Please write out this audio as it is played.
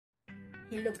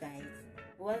Hello guys!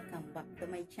 Welcome back to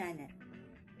my channel.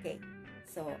 Okay,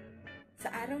 so sa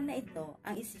araw na ito,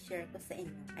 ang isi-share ko sa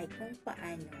inyo ay kung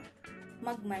paano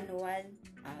mag-manual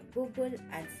Google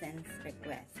Adsense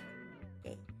request.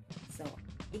 Okay, so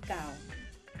ikaw,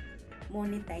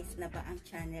 monetize na ba ang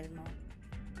channel mo?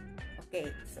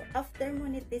 Okay, so after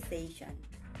monetization,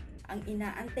 ang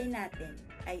inaantay natin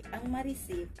ay ang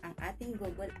ma-receive ang ating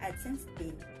Google Adsense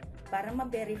Pin para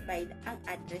ma-verified ang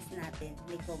address natin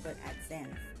ni Google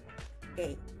AdSense.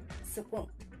 Okay, so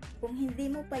kung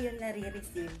hindi mo pa yun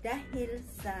nare-receive dahil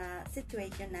sa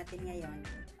situation natin ngayon,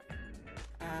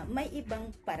 may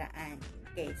ibang paraan.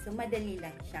 Okay, so madali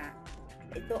lang siya.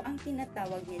 Ito ang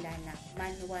tinatawag nila na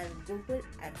manual Google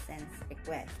AdSense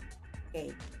request.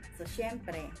 Okay, so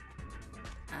syempre,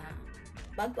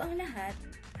 bago ang lahat,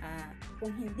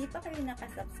 kung hindi pa kayo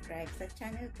nakasubscribe sa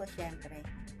channel ko, syempre,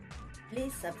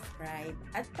 please subscribe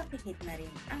at pakihit na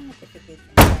rin ang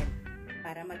notification bell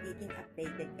para magiging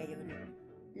updated kayo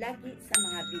lagi sa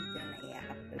mga video na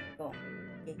i-upload ko.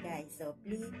 Okay guys, so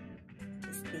please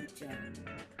stay tuned.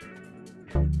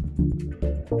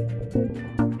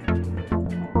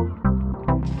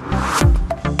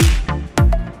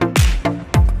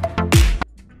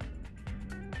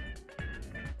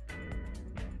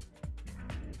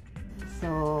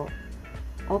 So,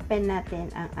 open natin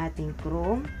ang ating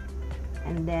Chrome.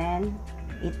 And then,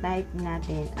 i-type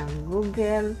natin ang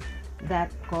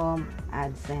google.com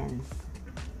AdSense.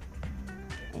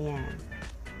 Ayan.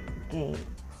 Okay.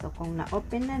 So, kung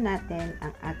na-open na natin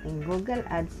ang ating Google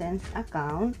AdSense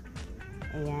account,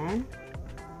 ayan.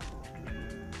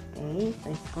 Okay.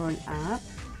 So, scroll up.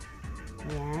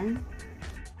 Ayan.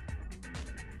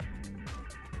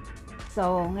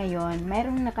 So, ngayon,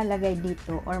 mayroong nakalagay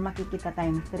dito or makikita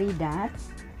tayong 3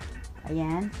 dots.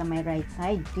 Ayan, sa my right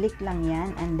side, click lang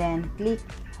yan and then click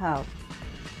help.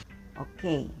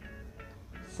 Okay.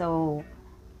 So,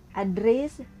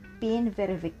 address pin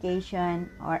verification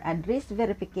or address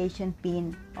verification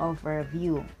pin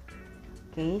overview.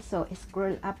 Okay, so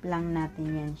scroll up lang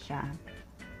natin yan siya.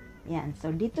 Yan,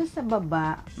 so dito sa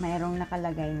baba, mayroong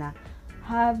nakalagay na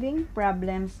having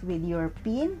problems with your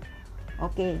pin.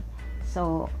 Okay,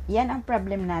 so yan ang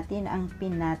problem natin, ang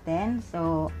pin natin.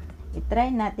 So,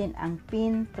 i-try natin ang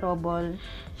pin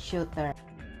troubleshooter.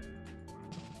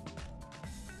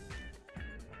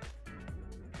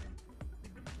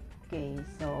 Okay,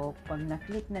 so pag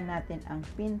na-click na natin ang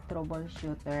pin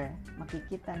troubleshooter,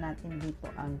 makikita natin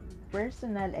dito ang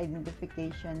personal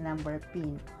identification number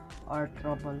pin or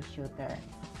troubleshooter.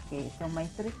 Okay, so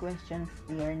may 3 questions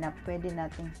here na pwede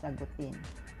nating sagutin.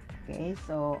 Okay,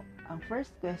 so ang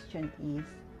first question is,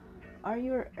 are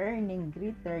you earning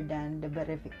greater than the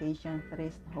verification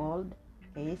threshold?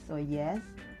 Okay, so yes.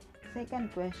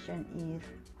 Second question is,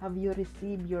 have you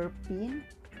received your PIN?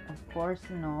 Of course,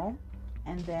 no.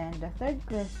 And then the third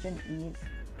question is,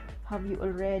 have you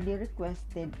already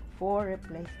requested for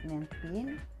replacement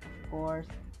PIN? Of course,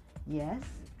 yes.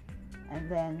 And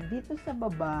then dito sa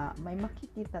baba, may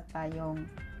makikita tayong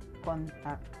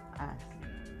contact us.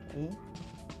 Okay.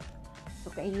 So,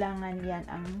 kailangan yan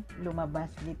ang lumabas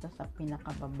dito sa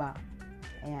pinakababa.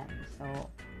 Ayan. So,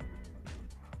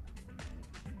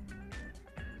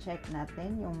 check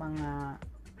natin yung mga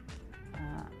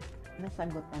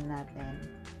nasagutan natin.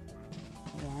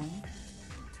 Ayan.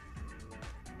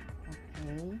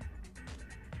 Okay.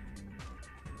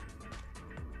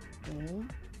 Okay.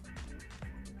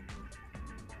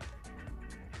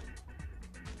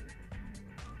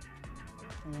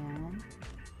 Ayan.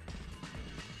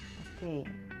 Okay.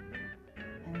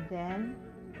 And then,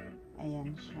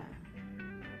 ayan siya.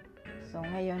 So,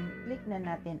 ngayon, click na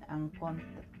natin ang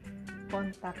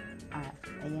contact us.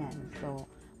 Ayan. So,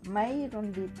 mayroon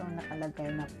dito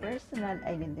nakalagay na personal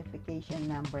identification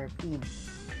number PIN.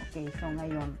 Okay. So,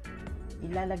 ngayon,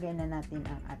 ilalagay na natin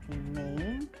ang ating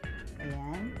name.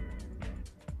 Ayan.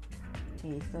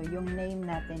 Okay. So, yung name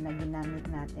natin na ginamit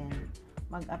natin,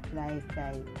 mag-apply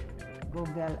kay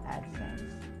Google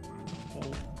AdSense. Okay.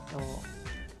 So,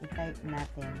 i-type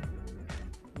natin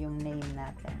yung name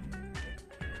natin.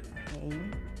 Okay.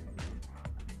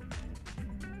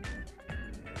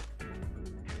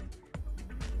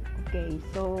 Okay.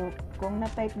 So, kung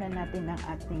na-type na natin ang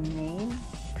ating name,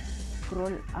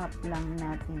 scroll up lang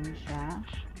natin siya.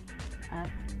 At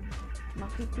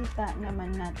makikita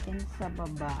naman natin sa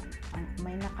baba,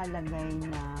 may nakalagay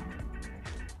na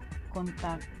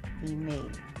contact email.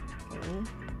 Okay.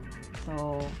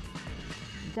 So,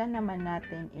 dyan naman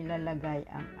natin ilalagay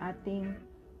ang ating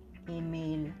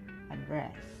email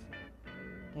address.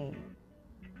 Okay.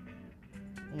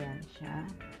 Ayan siya.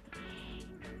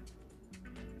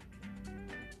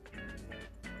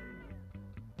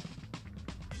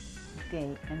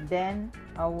 Okay, and then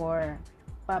our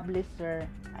publisher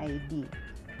ID.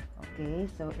 Okay,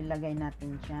 so ilagay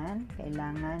natin dyan.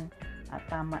 Kailangan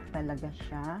tama talaga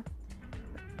siya.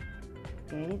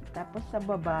 Okay, tapos sa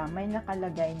baba may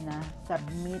nakalagay na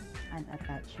submit an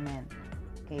attachment.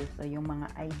 Okay, so yung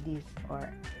mga IDs or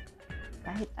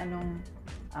kahit anong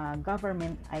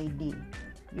government ID,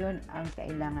 yun ang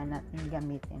kailangan natin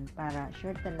gamitin para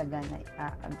sure talaga na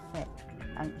i-accept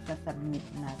ang isa-submit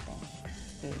natin.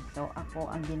 Okay, so ako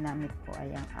ang ginamit ko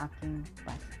ay ang aking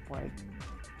passport.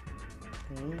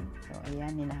 Okay, so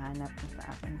ayan, hinahanap ko sa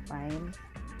aking files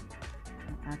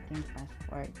ang aking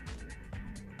passport.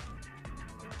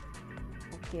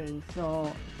 Okay,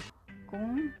 so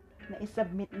kung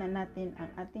na-submit na natin ang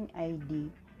ating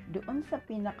ID, doon sa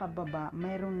pinakababa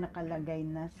mayroong nakalagay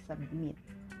na submit.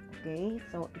 Okay,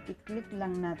 so i-click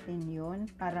lang natin yun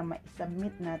para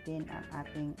ma-submit natin ang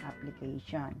ating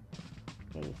application.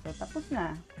 Okay, so tapos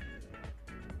na.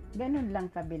 Ganun lang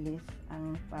kabilis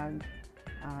ang pag-apply.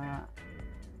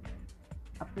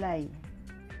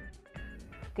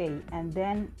 Okay, and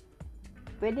then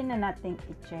pwede na nating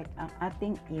i-check ang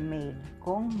ating email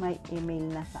kung may email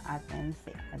na sa atin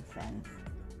si AdSense.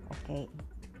 Okay.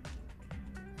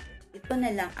 Ito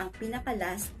na lang ang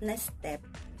pinaka-last na step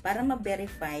para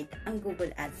ma-verified ang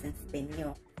Google Adsense Pin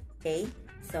nyo. Okay?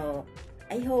 So,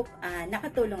 I hope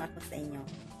nakatulong ako sa inyo.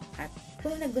 At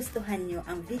kung nagustuhan nyo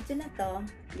ang video na to,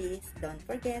 please don't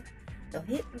forget to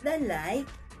hit the like.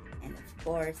 And of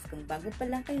course, kung bago pa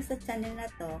lang kayo sa channel na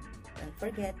to, don't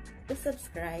forget to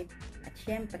subscribe. At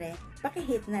syempre,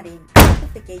 paki-hit na rin ang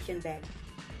notification bell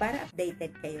para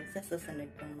updated kayo sa susunod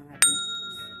kong mga videos.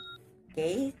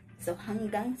 Okay? So,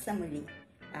 hanggang sa muli.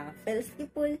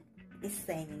 Felskipul is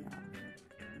signing off.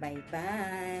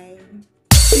 Bye-bye!